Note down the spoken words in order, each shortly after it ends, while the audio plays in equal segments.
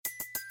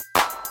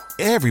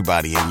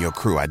Everybody in your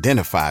crew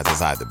identifies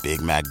as either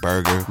Big Mac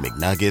Burger,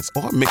 McNuggets,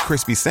 or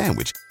McCrispy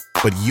Sandwich.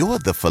 But you're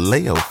the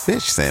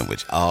Filet-O-Fish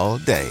Sandwich all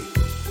day.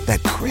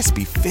 That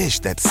crispy fish,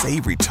 that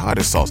savory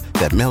tartar sauce,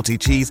 that melty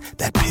cheese,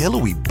 that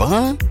pillowy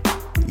bun.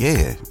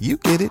 Yeah, you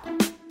get it.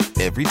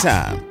 Every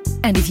time.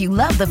 And if you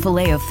love the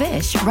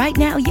Filet-O-Fish, right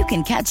now you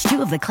can catch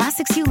two of the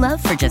classics you love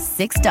for just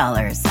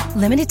 $6.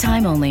 Limited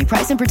time only.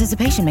 Price and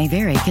participation may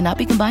vary. Cannot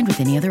be combined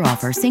with any other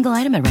offer. Single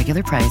item at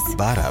regular price.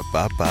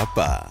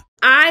 Ba-da-ba-ba-ba.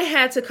 I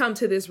had to come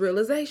to this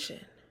realization.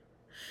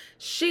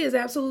 She is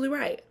absolutely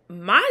right.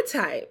 My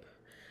type,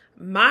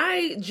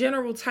 my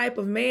general type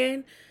of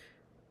man,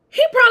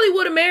 he probably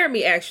would have married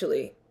me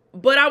actually,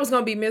 but I was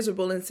going to be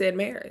miserable in said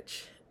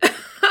marriage.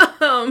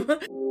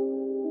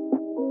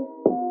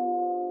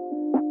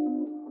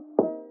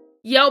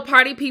 Yo,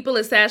 party people,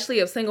 it's Ashley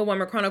of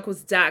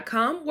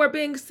SingleWomanChronicles.com, where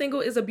being single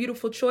is a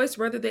beautiful choice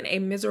rather than a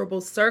miserable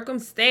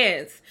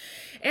circumstance.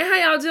 And how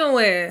y'all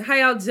doing? How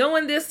y'all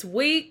doing this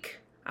week?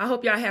 I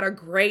hope y'all had a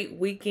great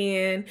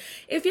weekend.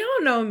 If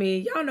y'all know me,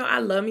 y'all know I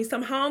love me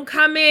some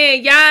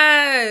homecoming.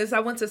 Yes,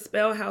 I went to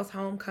Spellhouse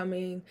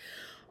Homecoming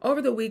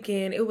over the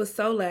weekend. It was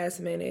so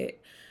last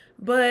minute,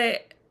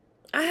 but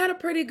I had a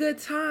pretty good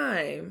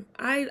time.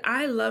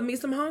 I love me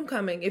some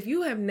homecoming. If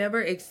you have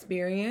never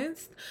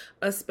experienced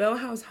a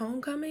Spellhouse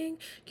Homecoming,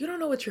 you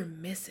don't know what you're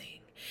missing.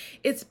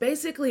 It's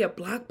basically a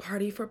block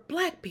party for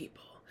Black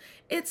people.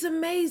 It's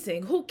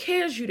amazing. Who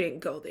cares you didn't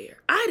go there?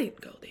 I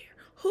didn't go there.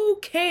 Who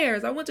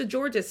cares? I went to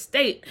Georgia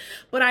State,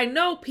 but I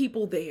know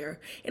people there.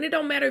 And it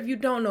don't matter if you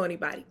don't know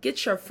anybody.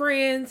 Get your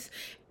friends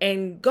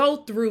and go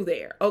through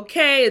there,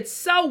 okay? It's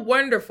so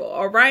wonderful,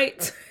 all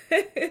right?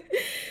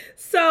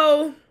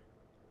 So,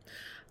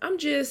 I don't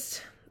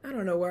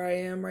know where I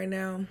am right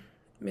now,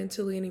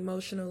 mentally and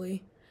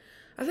emotionally.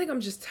 I think I'm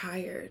just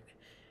tired.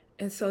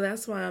 And so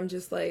that's why I'm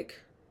just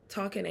like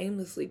talking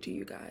aimlessly to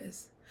you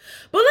guys.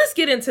 But let's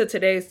get into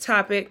today's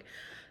topic.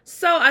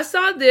 So I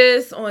saw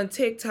this on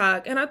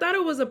TikTok and I thought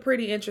it was a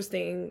pretty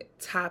interesting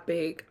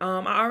topic. I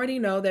already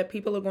know that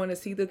people are going to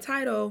see the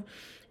title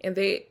and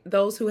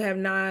those who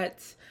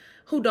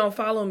don't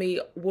follow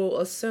me will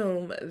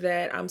assume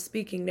that I'm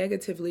speaking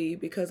negatively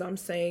because I'm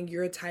saying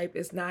your type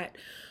is not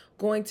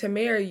going to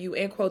marry you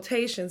in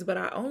quotations, but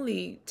I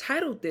only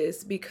titled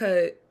it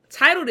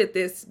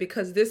this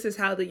because this is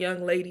how the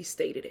young lady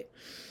stated it.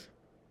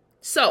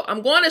 So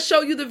I'm going to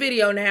show you the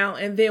video now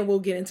and then we'll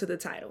get into the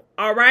title.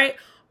 All right.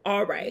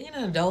 Being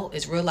an adult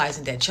is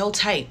realizing that your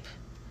type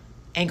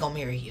ain't gonna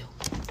marry you.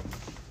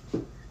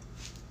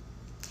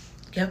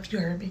 Yep, you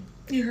heard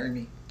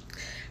me.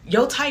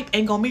 Your type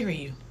ain't gonna marry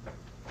you.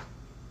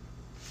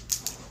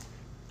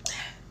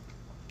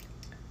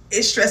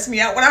 It stressed me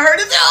out when I heard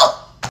it too.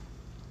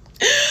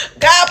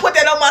 God put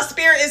that on my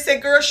spirit and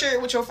said, girl, share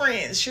it with your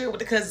friends. Share it with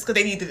the cousins because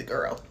they needed the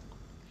girl.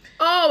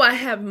 Oh, I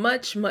have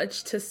much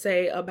to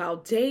say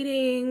about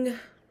dating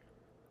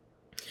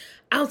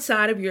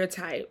outside of your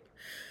type.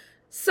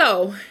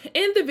 So,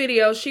 in the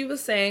video, she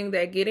was saying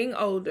that getting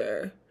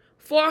older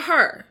for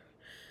her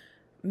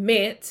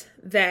meant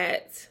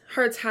that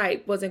her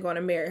type wasn't going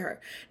to marry her.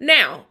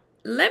 Now,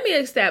 let me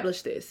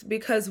establish this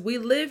because we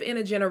live in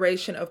a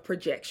generation of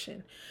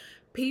projection.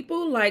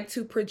 People like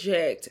to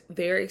project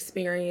their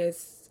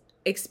experiences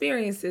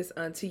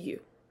onto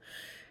you.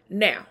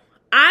 Now,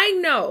 I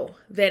know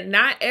that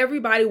not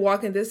everybody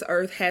walking this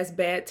earth has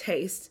bad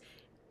taste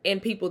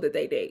in people that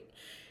they date.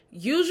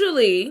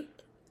 Usually,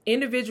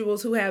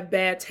 individuals who have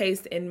bad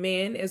taste in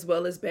men as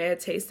well as bad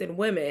taste in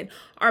women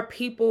are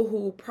people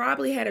who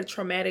probably had a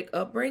traumatic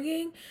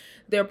upbringing.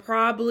 They're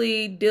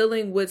probably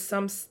dealing with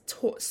some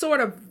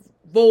sort of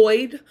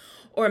void,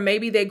 or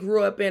maybe they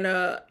grew up in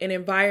an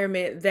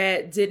environment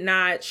that did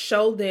not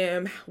show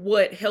them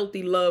what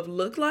healthy love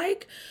looked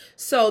like.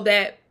 So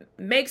that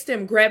makes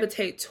them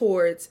gravitate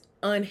towards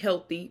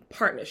unhealthy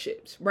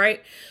partnerships,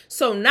 right?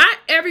 So not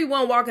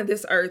everyone walking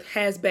this earth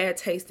has bad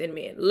taste in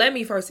men. Let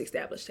me first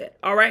establish that.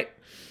 All right.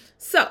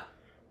 So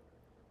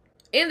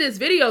in this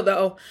video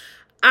though,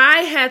 I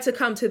had to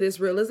come to this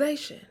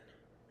realization.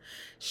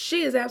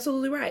 She is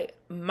absolutely right.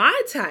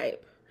 My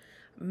type,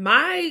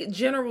 my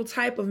general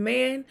type of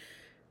man,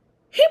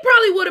 he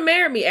probably would have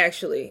married me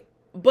actually,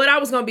 but I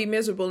was going to be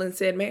miserable in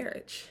said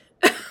marriage.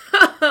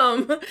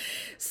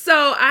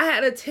 So I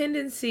had a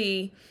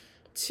tendency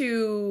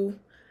to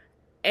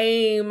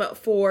aim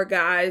for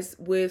guys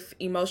with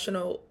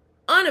emotional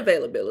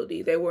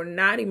unavailability. They were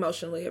not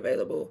emotionally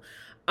available.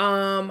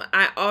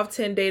 I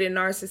often dated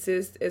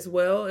narcissists as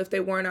well. If they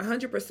weren't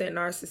 100%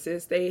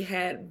 narcissists, they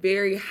had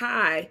very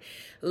high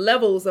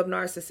levels of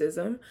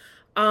narcissism.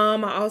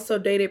 I also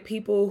dated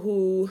people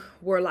who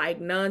were like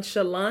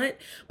nonchalant,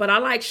 but I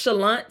like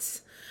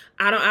chalants.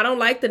 I don't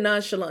like the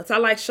nonchalants. I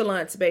like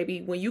chalants,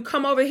 baby. When you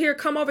come over here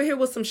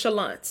with some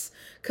chalants,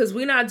 because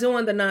we're not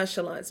doing the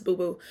nonchalants,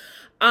 boo-boo.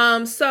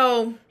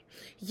 So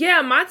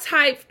yeah, my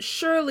type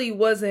surely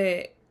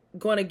wasn't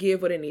going to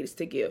give what it needs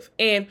to give.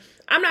 And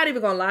I'm not even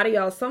going to lie to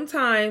y'all.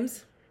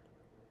 Sometimes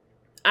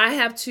I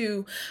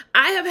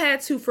have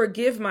had to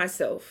forgive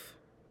myself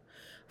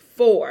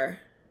for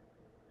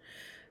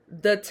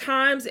the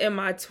times in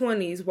my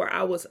 20s where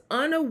I was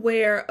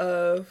unaware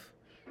of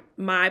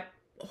my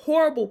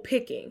horrible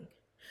picking.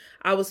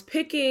 I was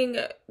picking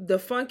the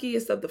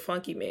funkiest of the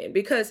funky men,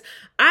 because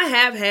I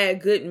have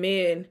had good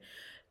men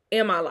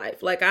in my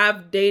life. Like,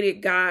 I've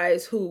dated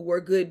guys who were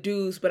good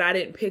dudes, but I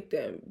didn't pick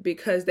them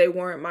because they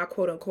weren't my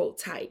quote unquote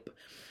type.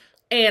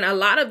 And a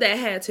lot of that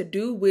had to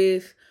do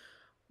with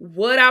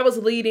what I was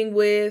leading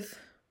with,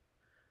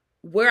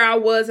 where I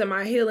was in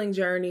my healing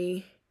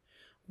journey,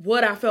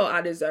 what I felt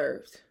I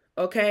deserved.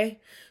 Okay?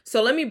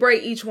 So let me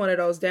break each one of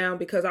those down,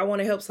 because I want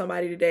to help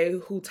somebody today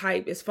who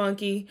type is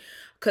funky,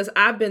 because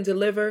I've been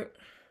delivered.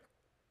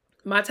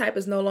 My type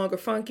is no longer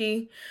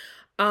funky.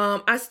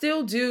 I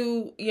still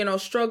do,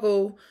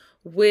 struggle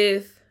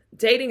with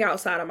dating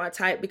outside of my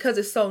type because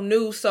it's so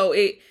new. So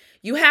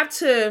you have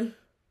to,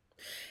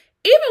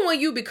 even when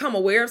you become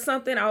aware of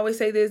something, I always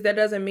say this, that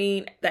doesn't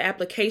mean the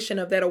application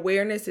of that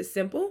awareness is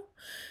simple.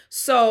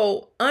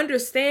 So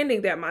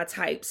understanding that my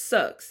type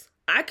sucks,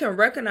 I can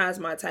recognize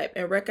my type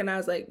and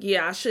recognize, like,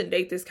 yeah, I shouldn't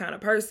date this kind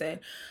of person.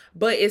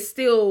 But it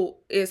still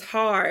is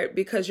hard,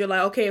 because you're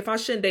like, okay, if I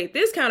shouldn't date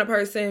this kind of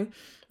person,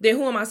 then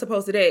who am I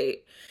supposed to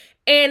date?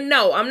 And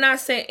no, I'm not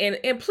saying,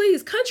 and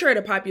please, contrary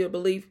to popular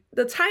belief,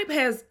 the type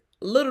has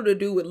little to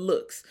do with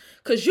looks.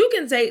 Because you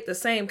can date the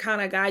same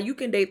kind of guy. You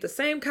can date the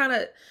same kind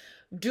of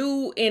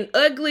dude in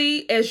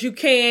ugly as you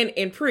can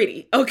in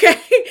pretty.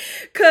 Okay?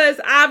 Because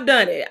I've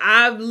done it.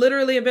 I've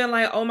literally been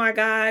like, oh my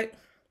God,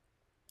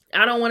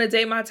 I don't want to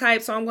date my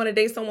type, so I'm going to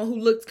date someone who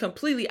looks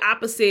completely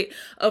opposite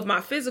of my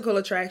physical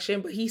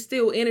attraction, but he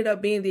still ended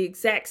up being the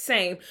exact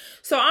same.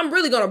 So I'm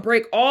really going to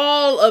break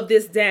all of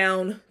this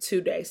down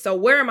today. So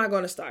where am I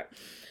going to start?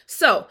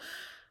 So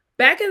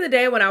back in the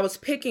day when I was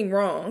picking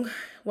wrong,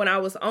 when I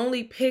was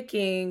only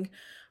picking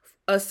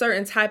a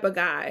certain type of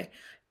guy,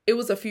 it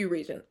was a few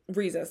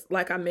reasons,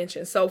 like I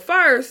mentioned. So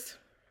first,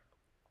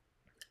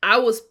 I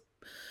was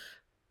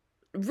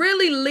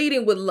really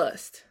leading with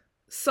lust.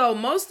 So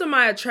most of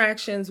my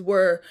attractions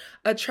were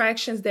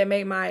attractions that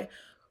made my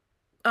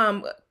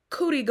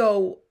cootie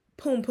go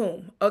poom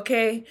poom,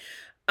 okay?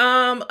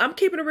 I'm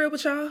keeping it real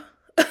with y'all.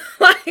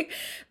 Like,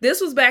 this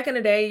was back in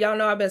the day. Y'all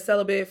know I've been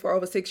celibate for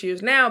over 6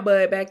 years now,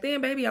 but back then,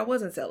 baby, I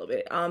wasn't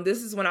celibate.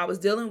 This is when I was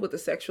dealing with a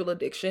sexual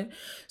addiction.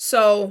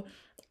 So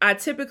I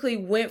typically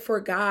went for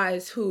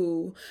guys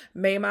who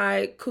made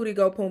my cootie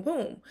go poom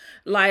poom.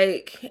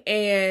 Like,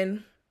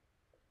 and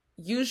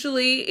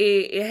usually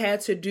it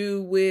had to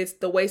do with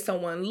the way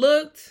someone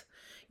looked.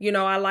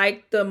 I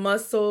like the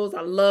muscles.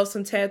 I love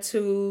some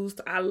tattoos.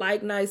 I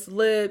like nice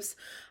lips.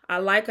 I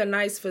like a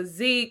nice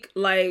physique.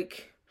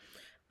 Like,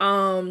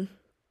 I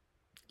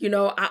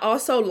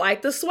also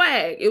like the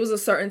swag. It was a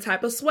certain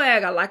type of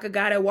swag. I like a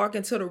guy that walk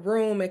into the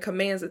room and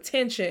commands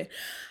attention.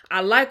 I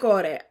like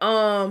all that.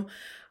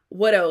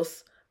 What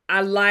else?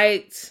 I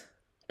like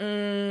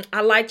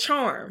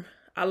charm.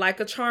 I like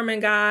a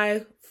charming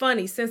guy.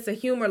 Funny, sense of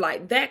humor,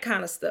 like that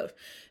kind of stuff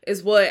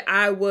is what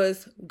I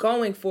was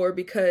going for,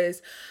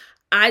 because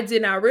I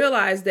did not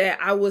realize that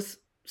I was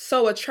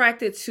so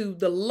attracted to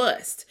the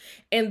lust.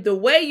 And the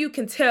way you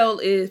can tell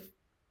if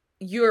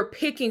you're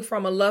picking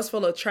from a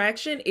lustful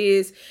attraction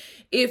is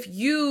if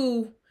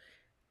you,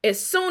 as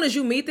soon as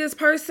you meet this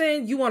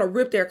person, you want to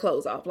rip their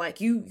clothes off. Like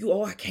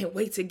oh, I can't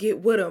wait to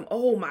get with them.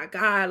 Oh my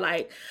God,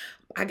 like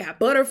I got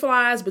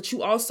butterflies, but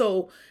you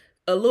also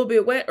a little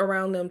bit wet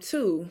around them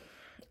too.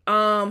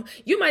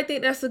 You might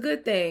think that's a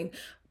good thing,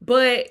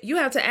 but you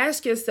have to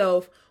ask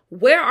yourself,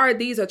 where are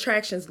these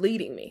attractions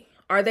leading me?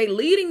 Are they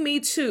leading me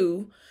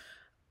to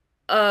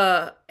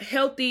a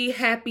healthy,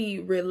 happy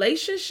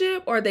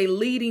relationship? Or are they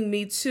leading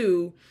me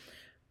to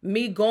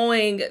me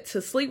going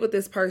to sleep with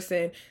this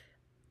person,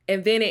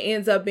 and then it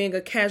ends up being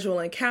a casual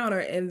encounter,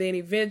 and then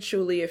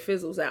eventually it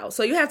fizzles out?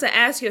 So you have to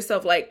ask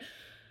yourself, like,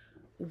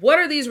 what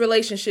are these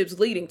relationships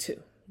leading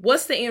to?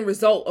 What's the end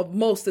result of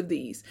most of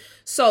these?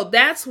 So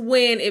that's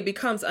when it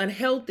becomes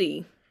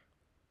unhealthy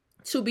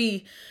to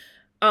be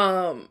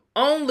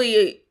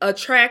only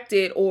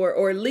attracted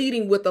or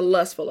leading with a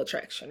lustful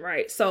attraction,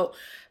 right? So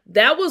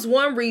that was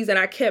one reason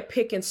I kept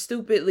picking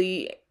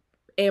stupidly,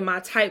 and my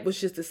type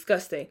was just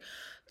disgusting.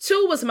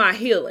 2 was my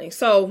healing.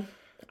 So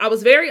I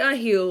was very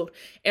unhealed,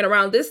 and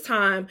around this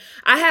time,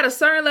 I had a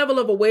certain level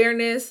of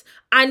awareness.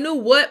 I knew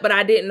what, but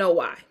I didn't know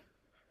why.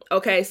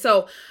 Okay,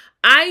 so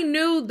I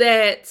knew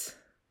that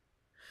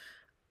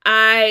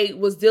I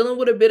was dealing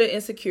with a bit of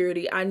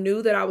insecurity. I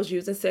knew that I was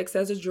using sex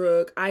as a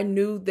drug. I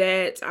knew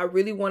that I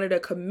really wanted a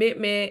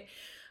commitment,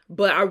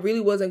 but I really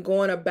wasn't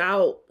going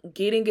about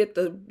getting it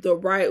the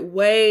right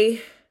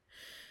way,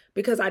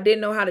 because I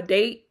didn't know how to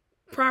date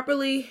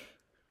properly,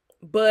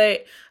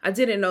 but I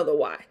didn't know the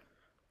why.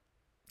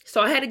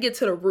 So I had to get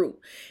to the root.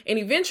 And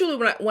eventually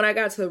when I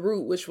got to the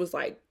root, which was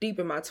like deep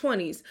in my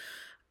 20s,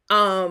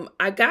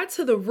 I got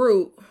to the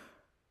root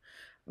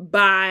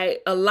by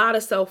a lot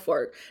of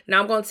self-work.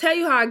 Now I'm going to tell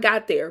you how I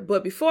got there,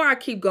 but before I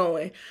keep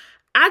going,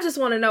 I just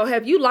want to know,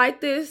 have you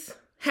liked this?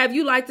 Have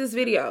you liked this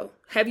video?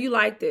 Have you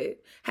liked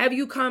it? Have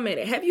you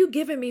commented? Have you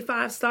given me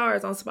 5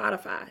 stars on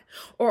Spotify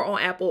or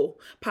on Apple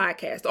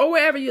Podcasts or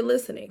wherever you're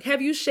listening?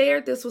 Have you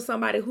shared this with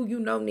somebody who you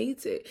know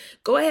needs it?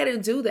 Go ahead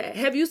and do that.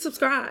 Have you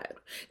subscribed?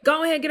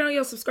 Go ahead and get on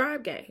your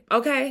subscribe game,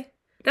 okay?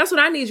 That's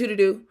what I need you to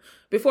do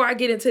before I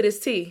get into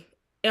this tea.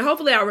 And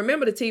hopefully I'll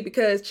remember the tea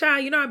because,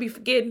 child, you know I'll be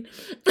forgetting.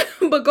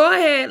 But go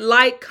ahead,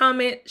 like,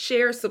 comment,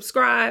 share,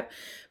 subscribe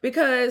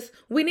because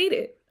we need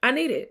it. I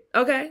need it,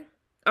 okay?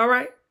 All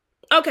right?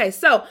 Okay,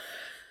 so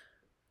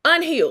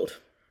unhealed.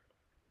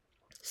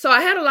 So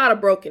I had a lot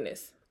of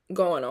brokenness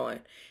going on.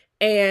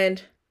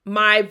 And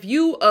my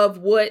view of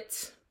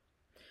what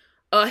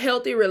a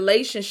healthy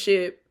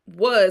relationship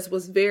was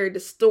very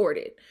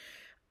distorted.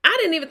 I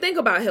didn't even think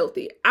about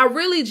healthy. I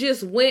really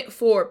just went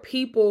for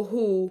people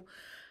who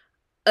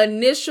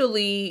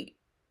initially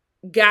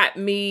got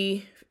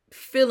me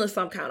feeling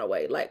some kind of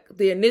way, like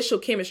the initial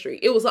chemistry.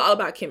 It was all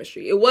about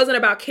chemistry. It wasn't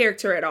about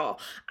character at all.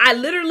 I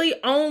literally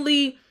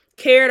only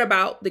cared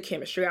about the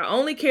chemistry. I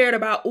only cared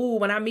about, ooh,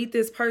 when I meet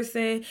this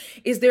person,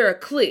 is there a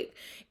click?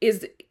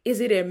 Is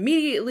it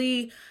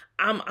immediately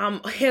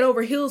I'm head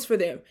over heels for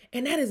them?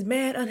 And that is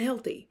mad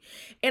unhealthy.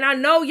 And I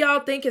know y'all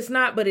think it's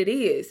not, but it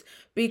is,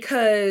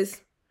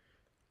 because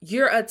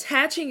you're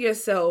attaching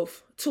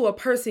yourself to a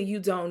person you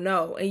don't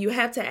know. And you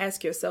have to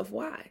ask yourself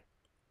why.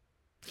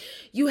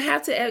 You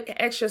have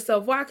to ask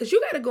yourself why, because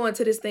you got to go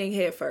into this thing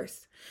head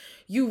first.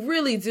 You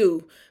really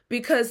do.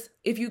 Because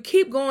if you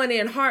keep going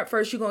in heart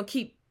first, you're going to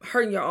keep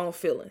hurting your own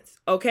feelings.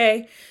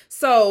 Okay.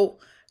 So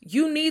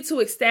you need to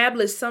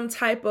establish some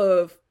type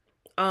of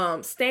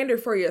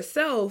standard for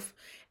yourself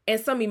and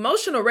some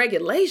emotional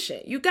regulation.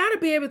 You got to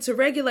be able to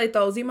regulate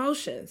those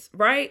emotions,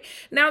 right?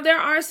 Now, there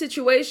are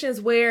situations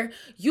where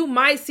you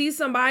might see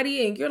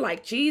somebody and you're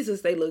like,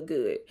 Jesus, they look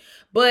good.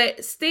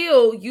 But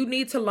still, you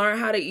need to learn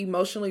how to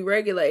emotionally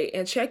regulate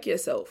and check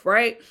yourself,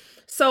 right?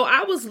 So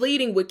I was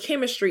leading with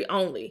chemistry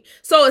only.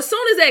 So as soon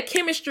as that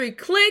chemistry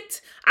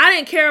clicked, I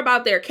didn't care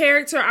about their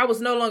character. I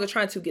was no longer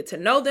trying to get to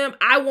know them.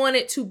 I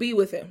wanted to be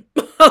with them.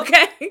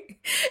 Okay.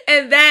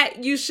 And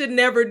that you should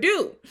never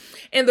do.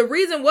 And the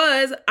reason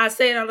was, I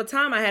say it all the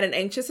time, I had an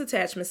anxious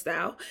attachment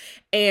style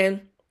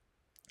and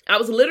I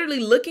was literally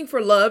looking for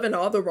love in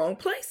all the wrong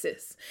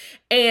places.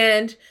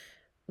 And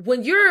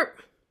when you're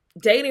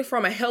dating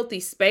from a healthy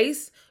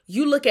space,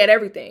 you look at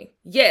everything.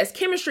 Yes,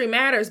 chemistry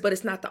matters, but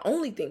it's not the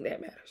only thing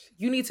that matters.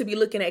 You need to be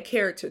looking at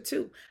character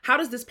too. How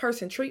does this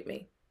person treat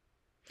me?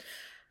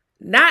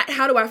 Not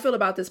how do I feel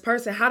about this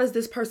person? How does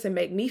this person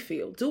make me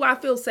feel? Do I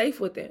feel safe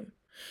with them?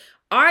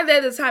 Are they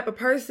the type of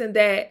person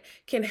that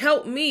can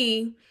help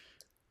me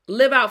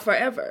live out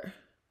forever?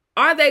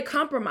 Are they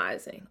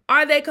compromising?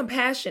 Are they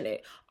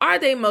compassionate? Are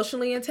they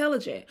emotionally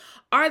intelligent?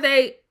 Are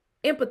they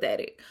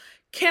empathetic?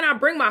 Can I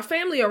bring my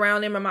family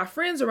around them and my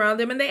friends around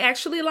them and they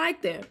actually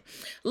like them?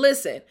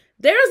 Listen,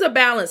 there's a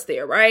balance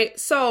there, right?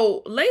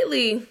 So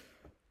lately,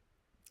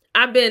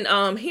 I've been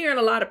hearing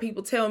a lot of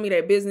people tell me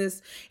their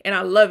business and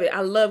I love it.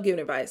 I love giving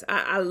advice.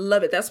 I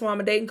love it. That's why I'm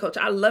a dating coach.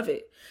 I love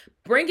it.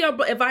 Bring your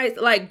advice,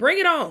 like bring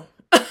it on.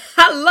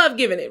 I love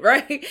giving it,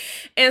 right?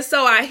 And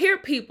so I hear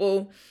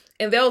people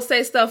and they'll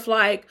say stuff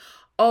like,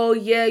 oh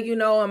yeah, you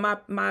know, and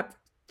my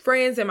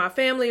friends and my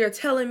family are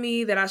telling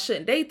me that I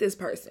shouldn't date this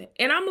person.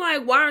 And I'm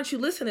like, why aren't you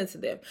listening to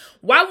them?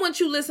 Why wouldn't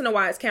you listen to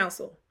wise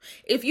counsel?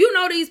 If you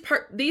know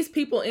these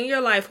people in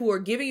your life who are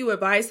giving you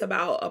advice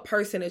about a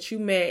person that you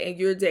met and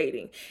you're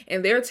dating,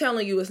 and they're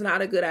telling you it's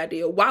not a good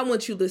idea, why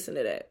wouldn't you listen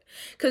to that?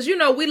 Because, you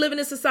know, we live in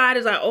a society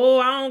that's like, oh,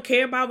 I don't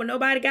care about what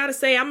nobody got to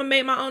say. I'm going to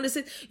make my own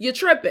decision. You're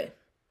tripping.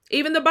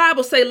 Even the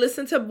Bible say,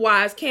 listen to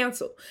wise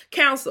counsel.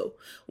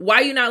 Why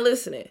you not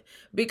listening?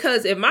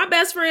 Because if my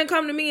best friend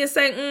come to me and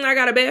say, I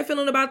got a bad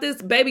feeling about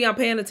this, baby, I'm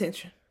paying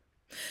attention.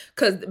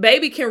 Because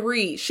baby can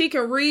read. She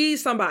can read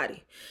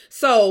somebody.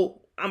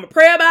 So I'm going to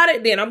pray about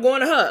it. Then I'm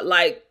going to her.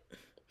 Like,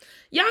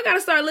 y'all got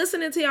to start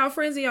listening to y'all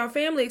friends and y'all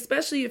family,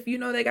 especially if you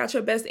know they got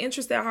your best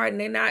interest at heart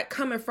and they're not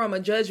coming from a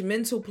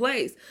judgmental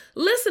place.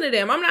 Listen to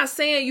them. I'm not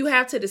saying you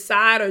have to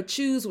decide or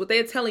choose what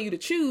they're telling you to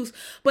choose,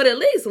 but at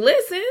least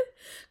listen,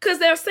 because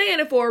they're saying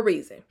it for a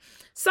reason.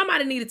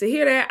 Somebody needed to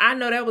hear that. I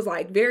know that was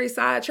like very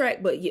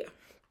sidetracked, but yeah.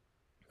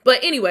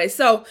 But anyway,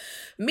 so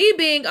me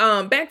being,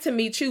 back to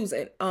me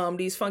choosing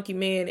these funky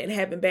men and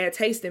having bad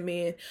taste in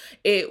men,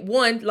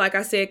 like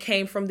I said,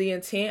 came from the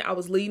intent. I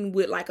was leading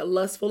with like a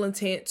lustful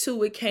intent.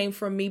 2, it came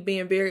from me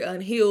being very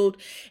unhealed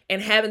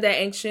and having that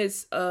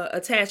anxious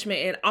attachment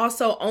and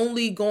also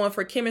only going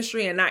for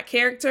chemistry and not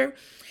character.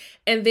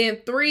 And then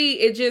 3,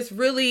 it just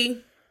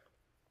really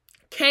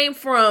came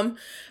from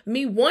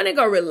me wanting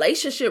a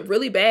relationship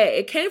really bad.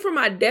 It came from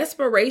my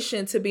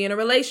desperation to be in a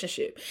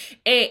relationship.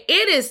 And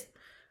it is,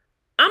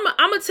 I'm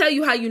going to tell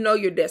you how you know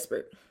you're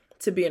desperate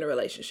to be in a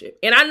relationship.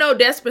 And I know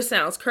desperate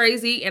sounds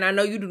crazy, and I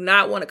know you do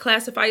not want to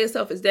classify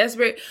yourself as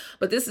desperate,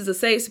 but this is a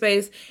safe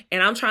space,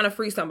 and I'm trying to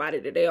free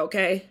somebody today,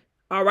 okay?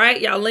 All right?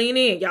 Y'all lean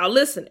in. Y'all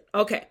listening.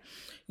 Okay.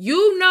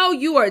 You know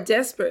you are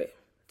desperate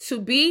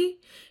to be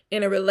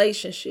in a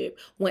relationship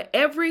when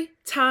every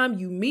time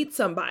you meet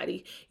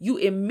somebody, you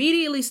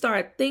immediately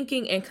start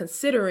thinking and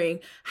considering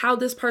how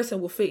this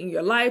person will fit in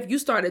your life. You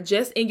start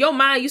adjusting in your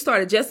mind, you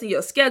start adjusting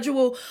your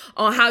schedule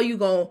on how you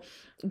gonna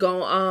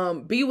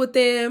be with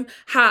them,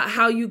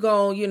 how you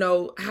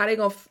gonna, how they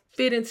gonna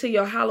fit into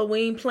your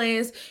Halloween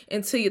plans,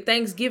 into your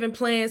Thanksgiving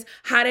plans,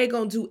 how they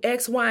gonna do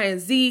X, Y, and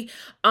Z.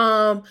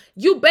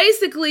 You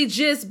basically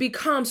just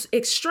become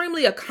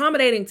extremely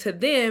accommodating to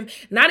them,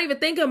 not even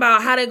thinking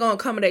about how they gonna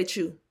accommodate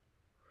you.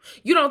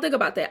 You don't think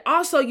about that.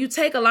 Also, you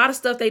take a lot of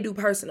stuff they do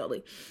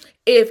personally.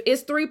 If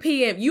it's 3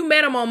 p.m., you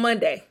met them on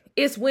Monday,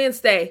 it's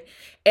Wednesday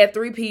at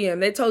 3 p.m.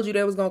 They told you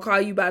they was going to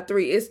call you by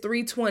 3. It's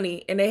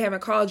 3:20 and they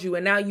haven't called you,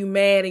 and now you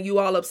mad and you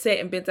all upset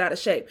and bent out of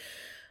shape.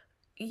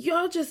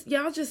 Y'all just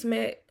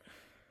met.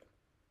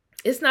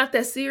 It's not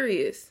that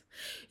serious.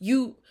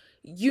 You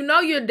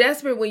know you're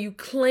desperate when you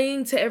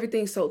cling to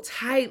everything so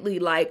tightly.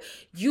 Like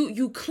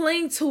you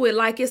cling to it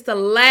like it's the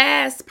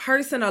last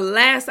person or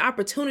last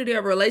opportunity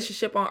of a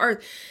relationship on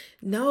earth.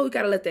 No, you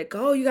got to let that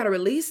go. You got to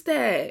release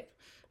that.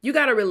 You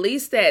got to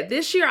release that.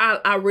 This year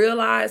I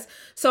realized,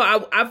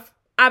 so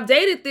I've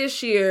dated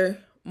this year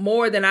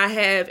more than I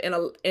have in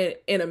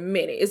a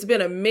minute. It's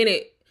been a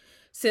minute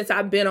since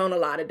I've been on a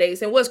lot of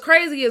dates. And what's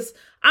crazy is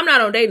I'm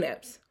not on dating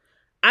apps.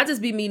 I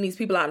just be meeting these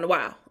people out in the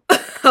wild.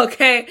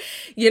 Okay.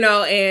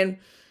 And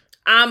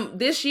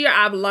this year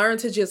I've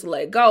learned to just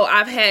let go.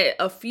 I've had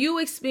a few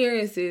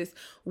experiences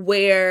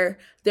where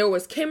there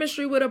was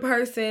chemistry with a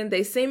person.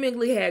 They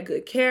seemingly had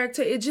good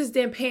character. It just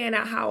didn't pan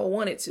out how I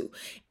wanted to.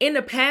 In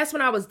the past,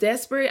 when I was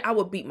desperate, I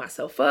would beat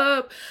myself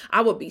up.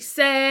 I would be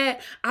sad.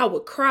 I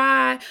would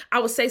cry. I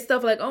would say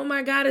stuff like, oh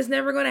my God, it's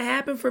never going to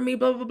happen for me,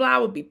 blah, blah, blah. I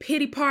would be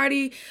pity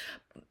party.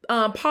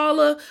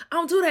 Paula, I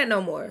don't do that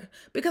no more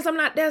because I'm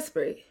not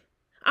desperate.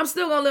 I'm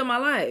still going to live my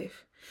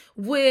life.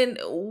 When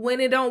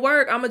it don't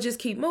work, I'm going to just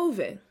keep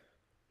moving.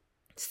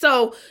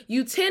 So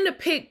you tend to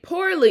pick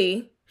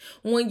poorly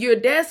when you're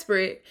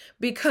desperate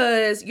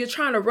because you're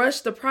trying to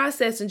rush the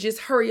process and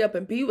just hurry up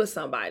and be with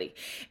somebody.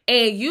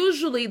 And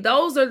usually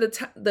those are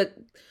the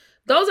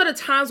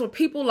times where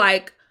people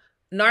like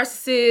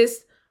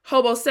narcissists,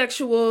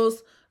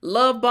 homosexuals,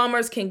 love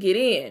bombers can get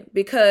in,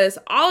 because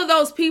all of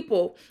those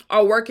people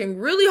are working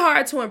really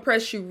hard to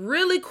impress you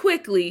really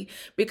quickly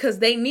because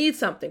they need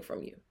something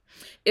from you.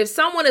 If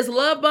someone is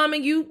love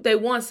bombing you, they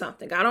want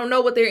something. I don't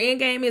know what their end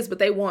game is, but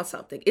they want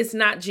something. It's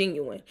not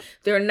genuine.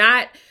 They're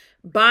not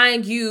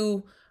buying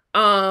you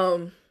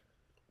freaking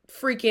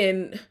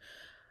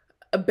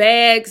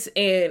bags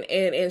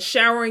and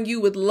showering you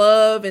with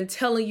love and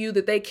telling you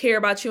that they care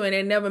about you and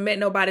they never met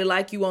nobody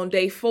like you on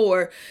day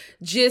 4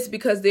 just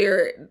because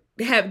they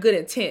have good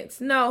intents.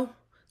 No,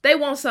 they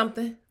want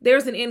something.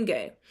 There's an end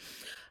game.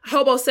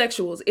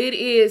 Hobosexuals.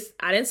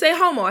 I didn't say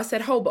homo, I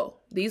said hobo.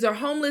 These are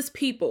homeless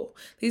people.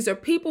 These are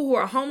people who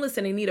are homeless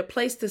and they need a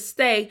place to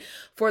stay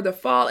for the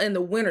fall and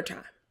the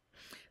wintertime.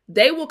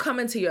 They will come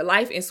into your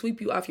life and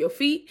sweep you off your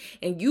feet,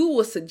 and you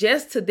will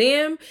suggest to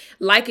them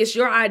like it's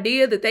your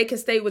idea that they can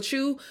stay with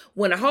you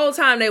when the whole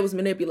time they was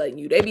manipulating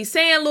you. They be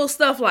saying little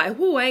stuff like,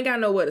 "Whoo, I ain't got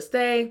nowhere to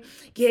stay.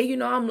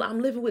 Yeah,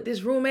 I'm living with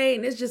this roommate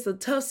and it's just a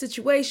tough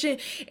situation."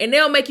 And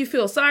they'll make you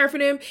feel sorry for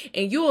them,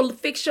 and you'll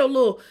fix your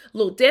little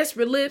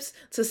desperate lips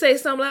to say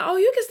something like, "Oh,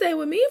 you can stay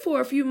with me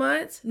for a few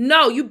months."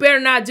 No, you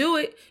better not do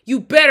it. You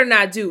better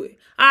not do it.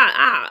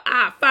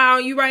 I fire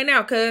on you right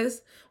now,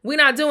 cuz we're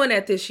not doing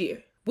that this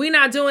year. We're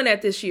not doing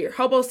that this year.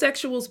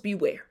 Homosexuals,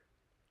 beware.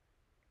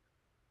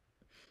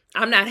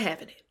 I'm not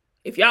having it.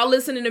 If y'all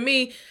listening to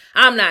me,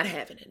 I'm not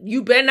having it.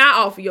 You better not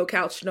offer your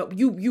couch. No,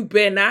 you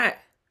better not.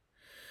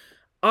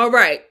 All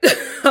right.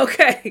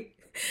 Okay.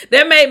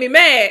 That made me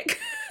mad.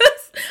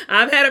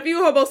 I've had a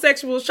few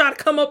homosexuals try to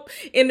come up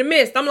in the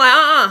midst. I'm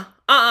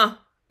like,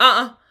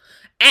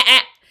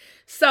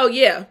 So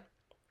yeah,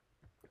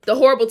 the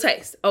horrible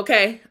taste.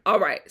 Okay. All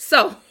right.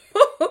 So,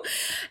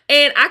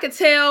 and I could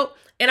tell,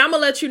 and I'm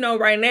going to let you know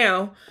right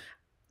now,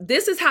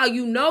 this is how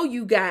you know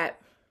you got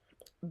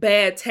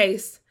bad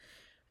taste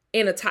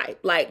in a type.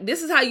 Like,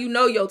 this is how you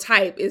know your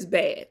type is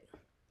bad.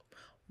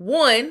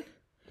 1,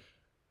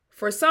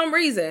 for some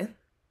reason,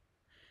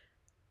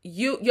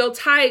 your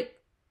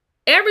type,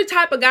 every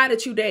type of guy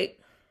that you date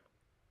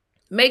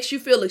makes you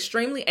feel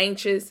extremely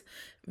anxious,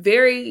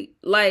 very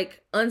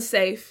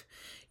unsafe.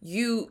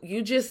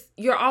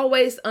 You're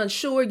always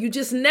unsure. You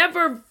just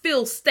never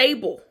feel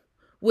stable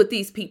with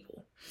these people.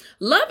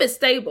 Love is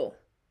stable.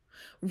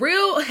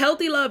 Real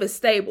healthy love is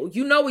stable.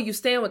 You know where you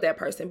stand with that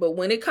person. But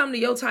when it comes to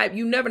your type,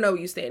 you never know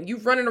where you stand. You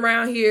running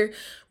around here,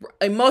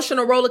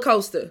 emotional roller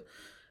coaster.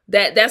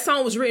 That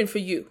song was written for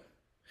you.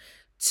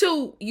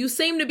 2, you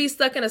seem to be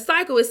stuck in a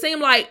cycle. It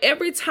seemed like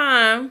every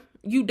time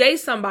you date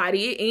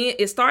somebody,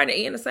 it's starting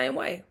to end the same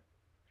way.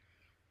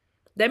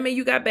 That means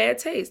you got bad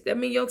taste. That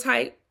means your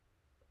type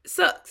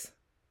sucks.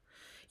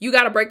 You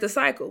got to break the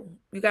cycle.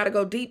 You got to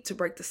go deep to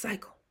break the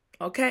cycle.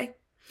 Okay?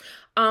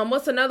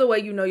 What's another way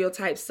you know your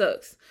type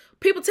sucks?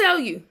 People tell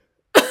you.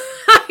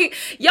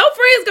 Your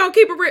friends gonna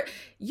keep it real.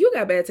 You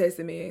got bad taste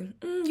in men.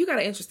 You got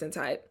an interesting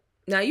type.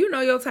 Now, you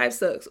know your type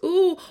sucks.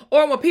 Ooh,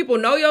 or when people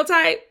know your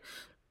type,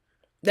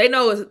 they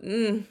know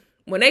it's,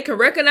 when they can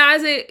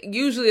recognize it,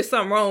 usually it's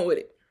something wrong with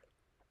it.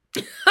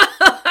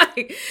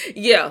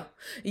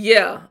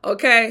 Yeah,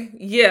 okay,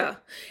 yeah.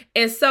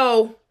 And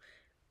so,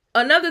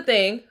 another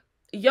thing,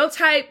 your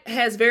type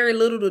has very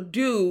little to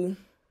do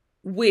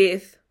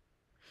with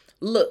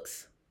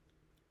looks.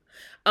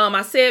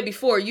 I said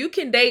before, you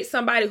can date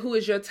somebody who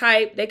is your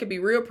type. They could be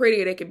real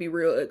pretty or they could be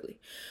real ugly.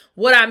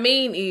 What I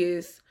mean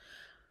is,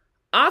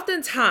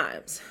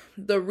 oftentimes,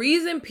 the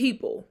reason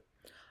people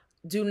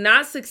do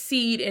not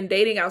succeed in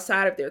dating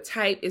outside of their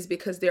type is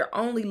because they're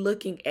only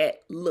looking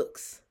at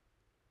looks.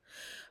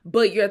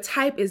 But your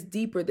type is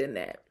deeper than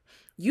that.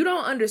 You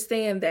don't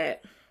understand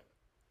that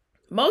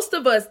most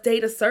of us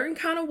date a certain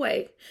kind of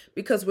way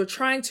because we're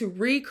trying to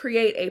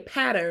recreate a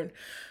pattern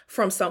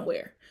from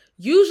somewhere.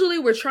 Usually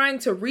we're trying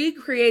to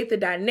recreate the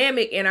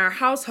dynamic in our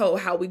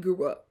household, how we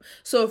grew up.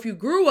 So if you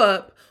grew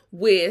up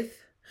with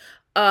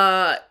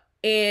an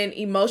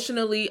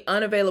emotionally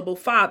unavailable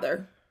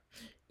father,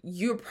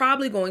 you're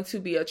probably going to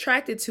be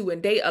attracted to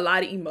and date a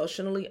lot of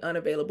emotionally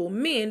unavailable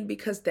men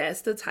because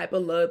that's the type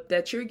of love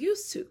that you're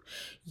used to.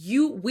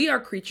 We are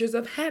creatures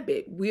of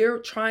habit. We're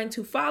trying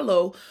to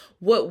follow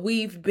what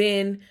we've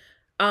been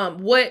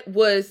what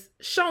was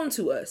shown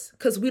to us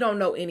because we don't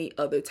know any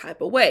other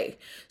type of way.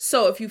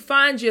 So if you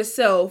found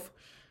yourself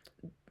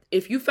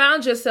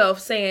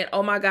saying,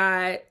 oh my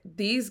God,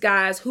 these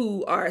guys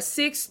who are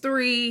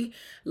 6'3",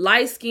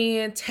 light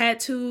skin,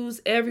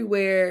 tattoos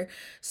everywhere,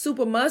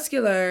 super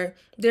muscular,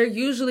 they're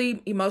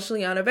usually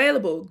emotionally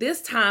unavailable.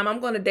 This time I'm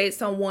going to date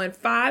someone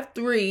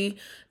 5'3",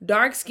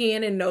 dark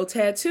skin and no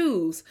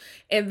tattoos.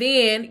 And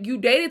then you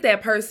dated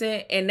that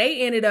person and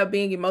they ended up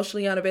being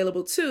emotionally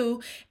unavailable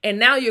too. And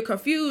now you're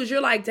confused. You're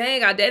like,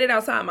 dang, I dated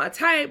outside my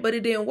type, but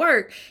it didn't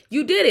work.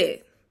 You did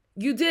it.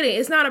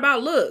 It's not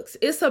about looks.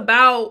 It's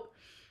about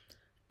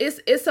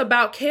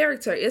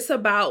character. It's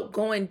about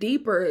going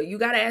deeper. You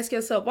got to ask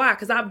yourself why.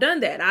 Because I've done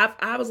that.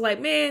 I was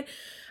like, man,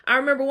 I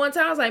remember one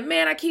time I was like,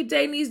 man, I keep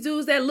dating these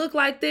dudes that look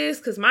like this.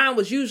 Because mine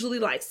was usually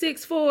like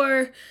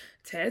 6'4",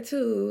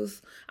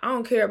 tattoos. I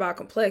don't care about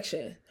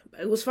complexion.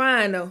 It was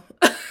fine though.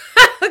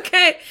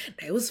 Okay,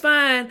 they was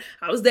fine.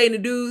 I was dating the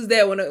dudes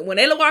that when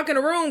they walk in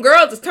the room,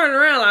 girls just turning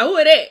around like, who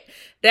are they?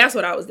 That's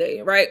what I was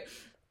dating, right?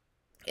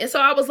 And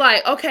so I was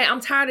like, okay, I'm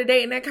tired of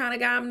dating that kind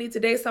of guy. I need to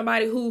date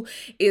somebody who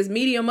is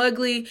medium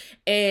ugly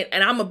and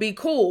I'm going to be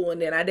cool.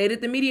 And then I dated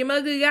the medium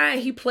ugly guy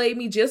and he played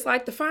me just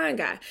like the fine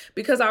guy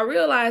because I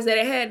realized that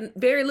it had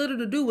very little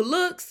to do with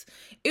looks.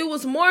 It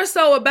was more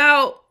so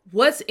about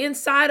what's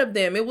inside of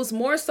them. It was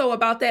more so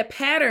about that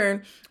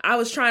pattern I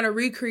was trying to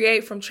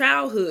recreate from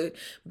childhood,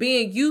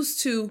 being used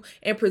to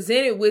and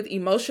presented with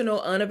emotional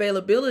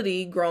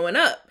unavailability growing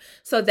up.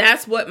 So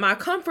that's what my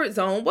comfort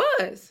zone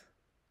was.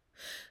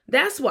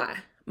 That's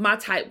why my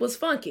type was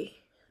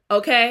funky.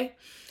 Okay.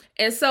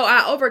 And so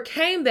I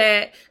overcame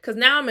that because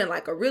now I'm in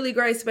like a really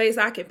great space.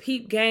 I can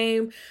peep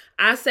game.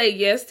 I say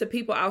yes to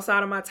people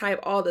outside of my type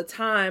all the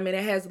time. And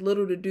it has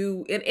little to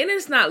do. And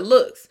it's not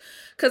looks.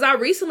 Because I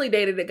recently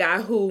dated a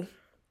guy who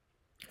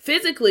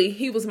physically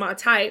he was my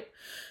type.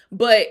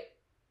 But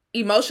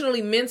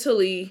emotionally,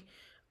 mentally,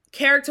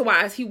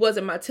 character-wise, he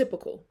wasn't my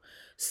typical.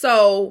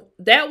 So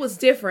that was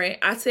different.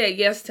 I said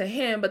yes to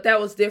him, but that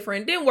was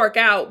different. Didn't work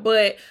out,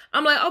 but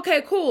I'm like,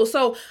 okay, cool.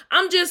 So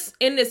I'm just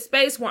in this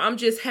space where I'm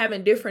just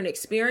having different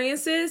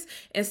experiences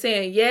and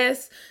saying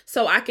yes.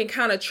 So I can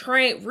kind of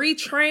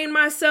retrain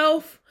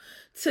myself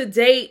to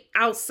date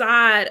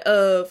outside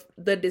of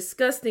the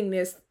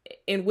disgustingness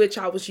in which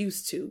I was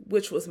used to,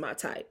 which was my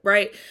type,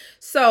 right?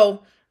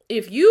 So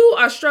if you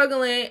are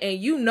struggling and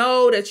you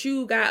know that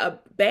you got a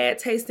bad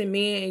taste in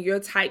men and your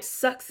type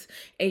sucks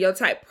and your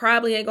type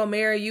probably ain't gonna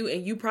marry you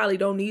and you probably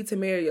don't need to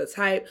marry your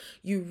type,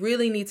 you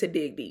really need to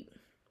dig deep.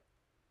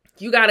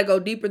 You got to go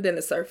deeper than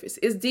the surface.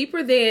 It's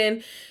deeper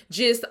than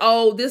just,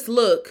 oh, this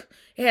look.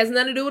 It has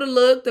nothing to do with the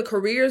look. The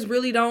careers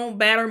really don't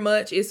matter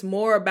much. It's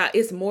more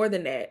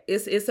than that.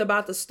 It's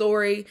about the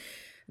story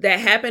that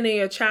happened in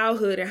your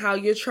childhood and how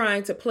you're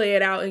trying to play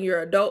it out in your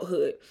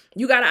adulthood.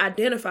 You got to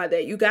identify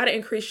that. You got to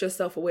increase your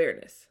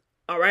self-awareness.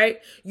 All right.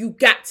 You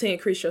got to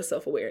increase your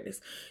self-awareness.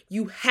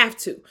 You have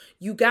to.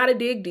 You got to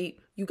dig deep.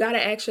 You got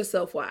to ask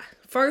yourself why.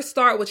 First,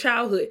 start with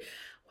childhood.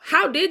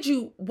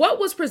 What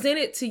was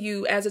presented to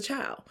you as a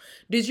child?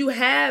 Did you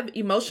have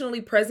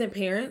emotionally present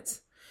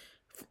parents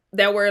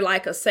that were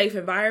like a safe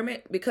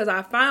environment? Because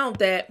I found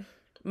that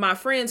my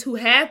friends who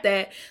have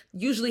that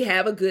usually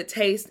have a good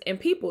taste in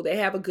people. They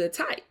have a good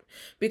type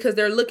because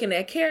they're looking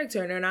at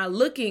character and they're not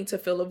looking to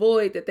fill a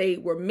void that they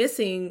were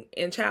missing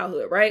in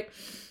childhood, right?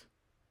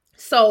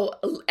 So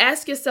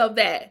ask yourself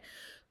that.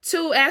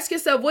 2, ask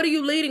yourself, what are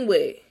you leading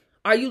with?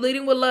 Are you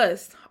leading with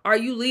lust? Are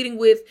you leading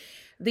with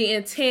the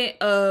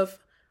intent of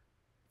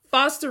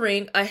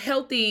fostering a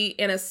healthy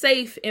and a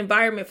safe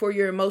environment for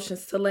your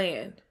emotions to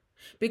land?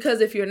 Because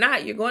if you're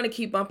not, you're going to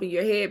keep bumping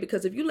your head,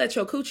 because if you let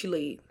your coochie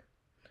lead,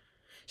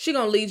 she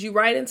gonna lead you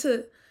right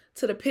into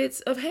the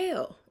pits of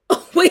hell.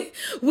 We're not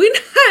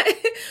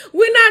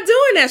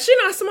doing that. She's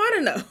not smart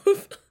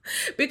enough.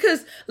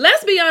 Because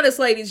let's be honest,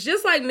 ladies,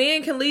 just like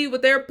men can lead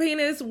with their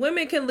penis,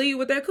 women can lead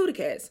with their cootie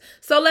cats.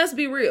 So let's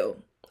be real,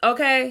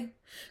 okay?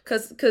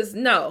 Because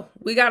no,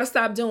 we got to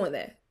stop doing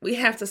that. We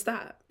have to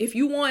stop. If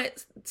you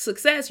want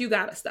success, you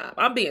got to stop.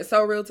 I'm being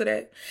so real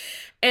today.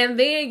 And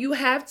then you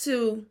have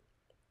to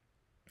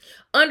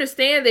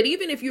understand that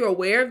even if you're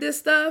aware of this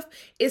stuff,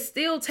 it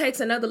still takes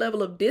another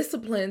level of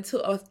discipline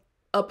to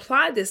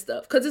apply this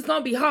stuff, because it's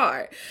going to be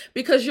hard,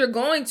 because you're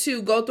going to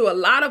go through a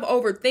lot of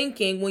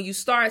overthinking when you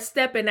start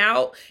stepping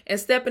out and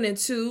stepping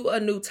into a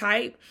new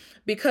type,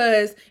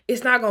 because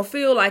it's not going to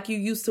feel like you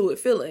used to it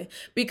feeling,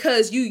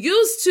 because you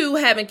used to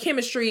having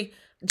chemistry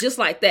just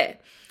like that.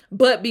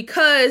 But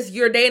because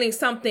you're dating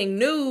something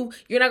new,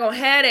 you're not going to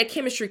have that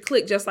chemistry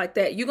click just like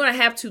that. You're going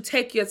to have to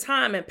take your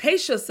time and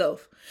pace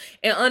yourself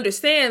and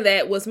understand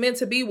that what's meant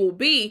to be will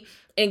be,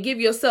 and give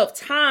yourself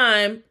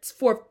time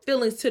for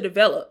feelings to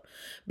develop.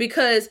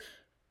 Because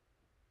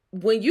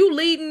when you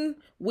leading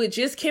with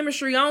just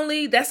chemistry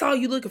only, that's all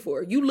you looking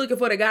for. You looking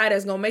for the guy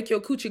that's going to make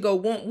your coochie go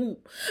whoop,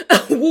 whoop,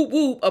 whoop,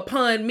 whoop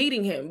upon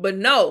meeting him. But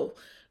no,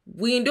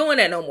 we ain't doing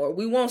that no more.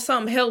 We want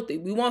something healthy.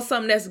 We want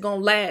something that's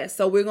going to last.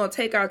 So we're going to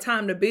take our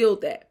time to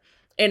build that.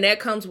 And that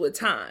comes with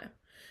time.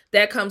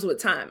 That comes with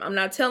time. I'm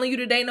not telling you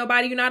to date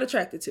nobody you're not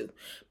attracted to.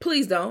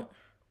 Please don't.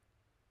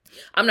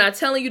 I'm not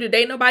telling you to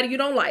date nobody you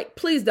don't like.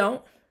 Please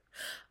don't.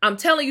 I'm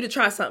telling you to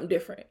try something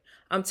different.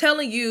 I'm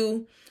telling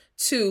you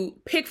to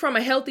pick from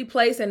a healthy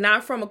place and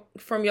not from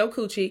your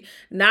coochie,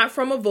 not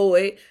from a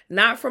void,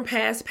 not from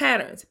past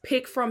patterns.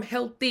 Pick from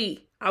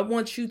healthy. I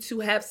want you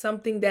to have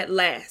something that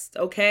lasts,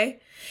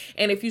 okay?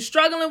 And if you're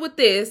struggling with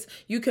this,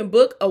 you can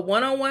book a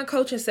one-on-one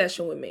coaching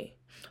session with me.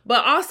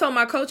 But also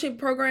my coaching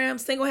program,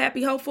 Single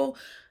Happy Hopeful,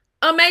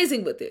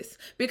 amazing with this,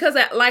 because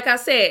like I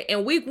said,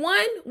 in week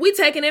 1, we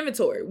take an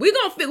inventory. We're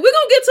gonna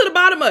get to the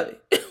bottom of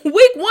it.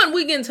 Week 1,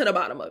 we getting to the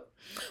bottom of it.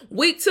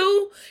 Week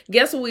 2,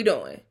 guess what we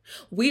doing?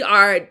 We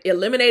are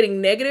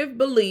eliminating negative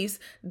beliefs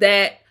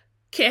that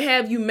can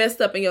have you messed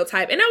up in your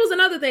type. And that was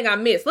another thing I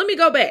missed. Let me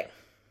go back.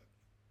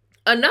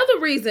 Another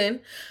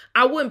reason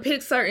I wouldn't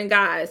pick certain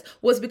guys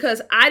was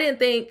because I didn't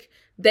think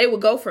they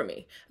would go for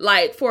me.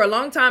 Like, for a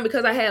long time,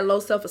 because I had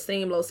low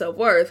self-esteem, low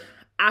self-worth,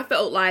 I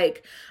felt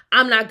like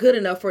I'm not good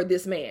enough for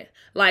this man.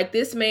 Like,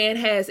 this man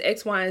has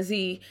X, Y, and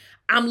Z.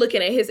 I'm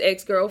looking at his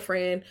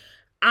ex-girlfriend.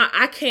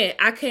 I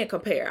can't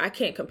compare. I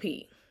can't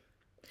compete.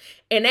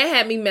 And that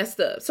had me messed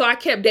up. So I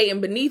kept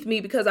dating beneath me,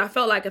 because I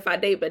felt like if I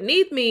date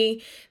beneath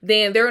me,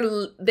 then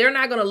they're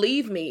not going to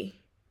leave me,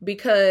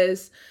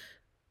 because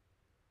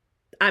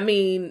I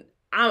mean,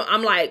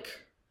 I'm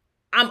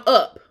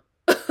up.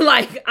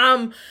 Like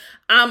I'm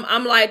like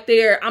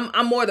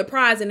I'm more the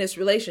prize in this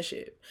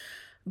relationship.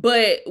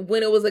 But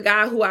when it was a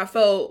guy who I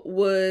felt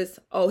was,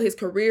 his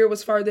career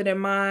was further than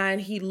mine,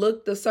 he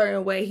looked a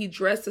certain way, he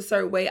dressed a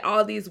certain way,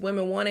 all these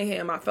women wanted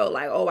him, I felt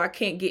like, I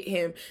can't get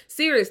him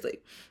seriously.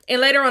 And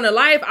later on in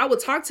life, I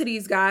would talk to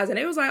these guys and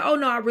they was like,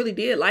 no, I really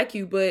did like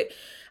you, but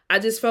I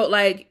just felt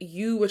like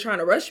you were trying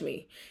to rush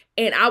me.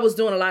 And I was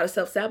doing a lot of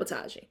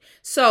self-sabotaging.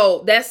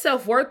 So that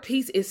self-worth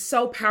piece is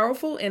so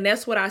powerful. And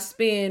that's what I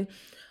spend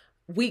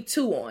week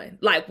 2 on.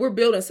 Like, we're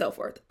building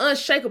self-worth,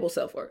 unshakable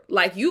self-worth.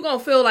 Like, you gonna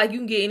feel like you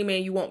can get any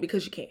man you want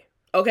because you can.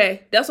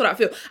 Okay, that's what I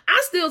feel.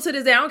 I still, to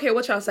this day, I don't care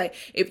what y'all say.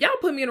 If y'all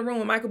put me in a room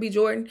with Michael B.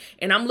 Jordan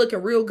and I'm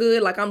looking real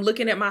good, like I'm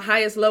looking at my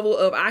highest level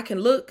of I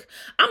can look,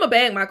 I'm a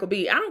bag Michael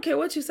B. I don't care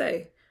what you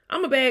say.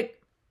 I'm a bag.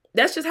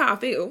 That's just how I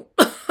feel.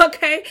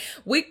 Okay.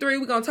 Week 3,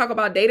 we're going to talk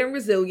about dating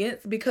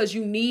resilience, because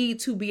you need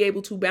to be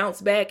able to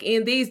bounce back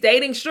in these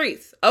dating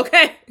streets.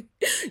 Okay.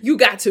 You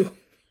got to,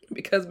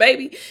 because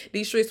baby,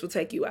 these streets will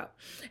take you out.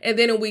 And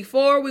then in week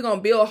 4, we're going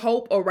to build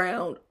hope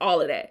around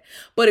all of that.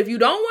 But if you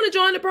don't want to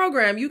join the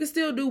program, you can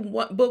still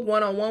book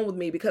one-on-one with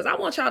me, because I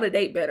want y'all to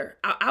date better.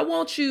 I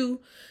want you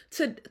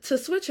to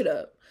switch it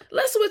up.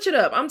 Let's switch it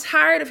up. I'm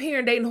tired of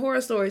hearing dating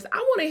horror stories. I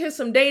want to hear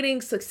some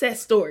dating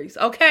success stories.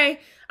 Okay.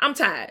 I'm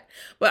tired.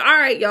 But all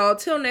right, y'all.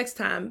 Till next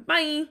time.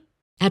 Bye.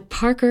 At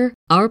Parker,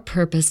 our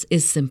purpose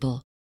is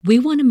simple. We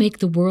want to make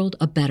the world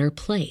a better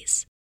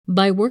place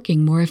by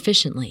working more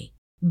efficiently,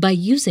 by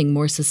using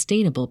more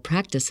sustainable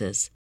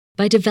practices,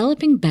 by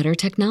developing better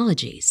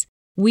technologies.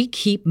 We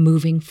keep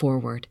moving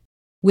forward.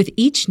 With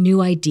each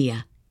new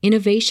idea,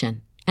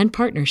 innovation, and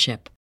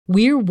partnership,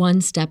 we're one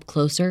step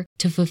closer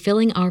to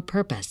fulfilling our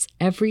purpose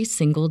every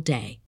single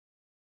day.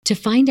 To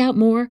find out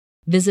more,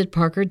 visit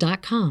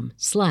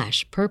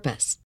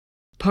parker.com/purpose.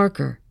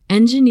 Parker,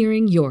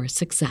 engineering your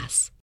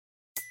success.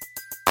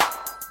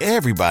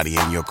 Everybody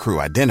in your crew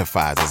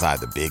identifies as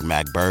either Big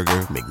Mac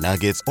Burger,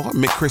 McNuggets, or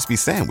McCrispy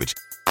Sandwich.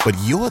 But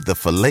you're the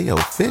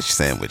Filet-O-Fish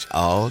Sandwich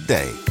all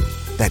day.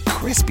 That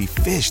crispy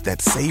fish,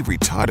 that savory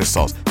tartar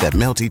sauce, that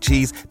melty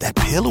cheese, that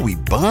pillowy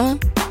bun.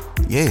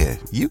 Yeah,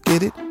 you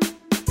get it.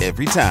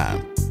 Every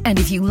time. And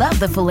if you love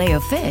the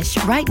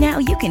Filet-O-Fish, right now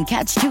you can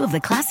catch 2 of the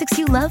classics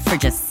you love for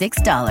just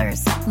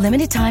 $6.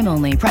 Limited time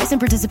only. Price and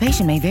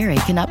participation may vary.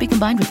 Cannot be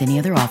combined with any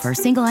other offer.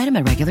 Single item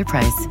at regular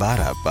price.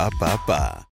 Ba-da-ba-ba-ba.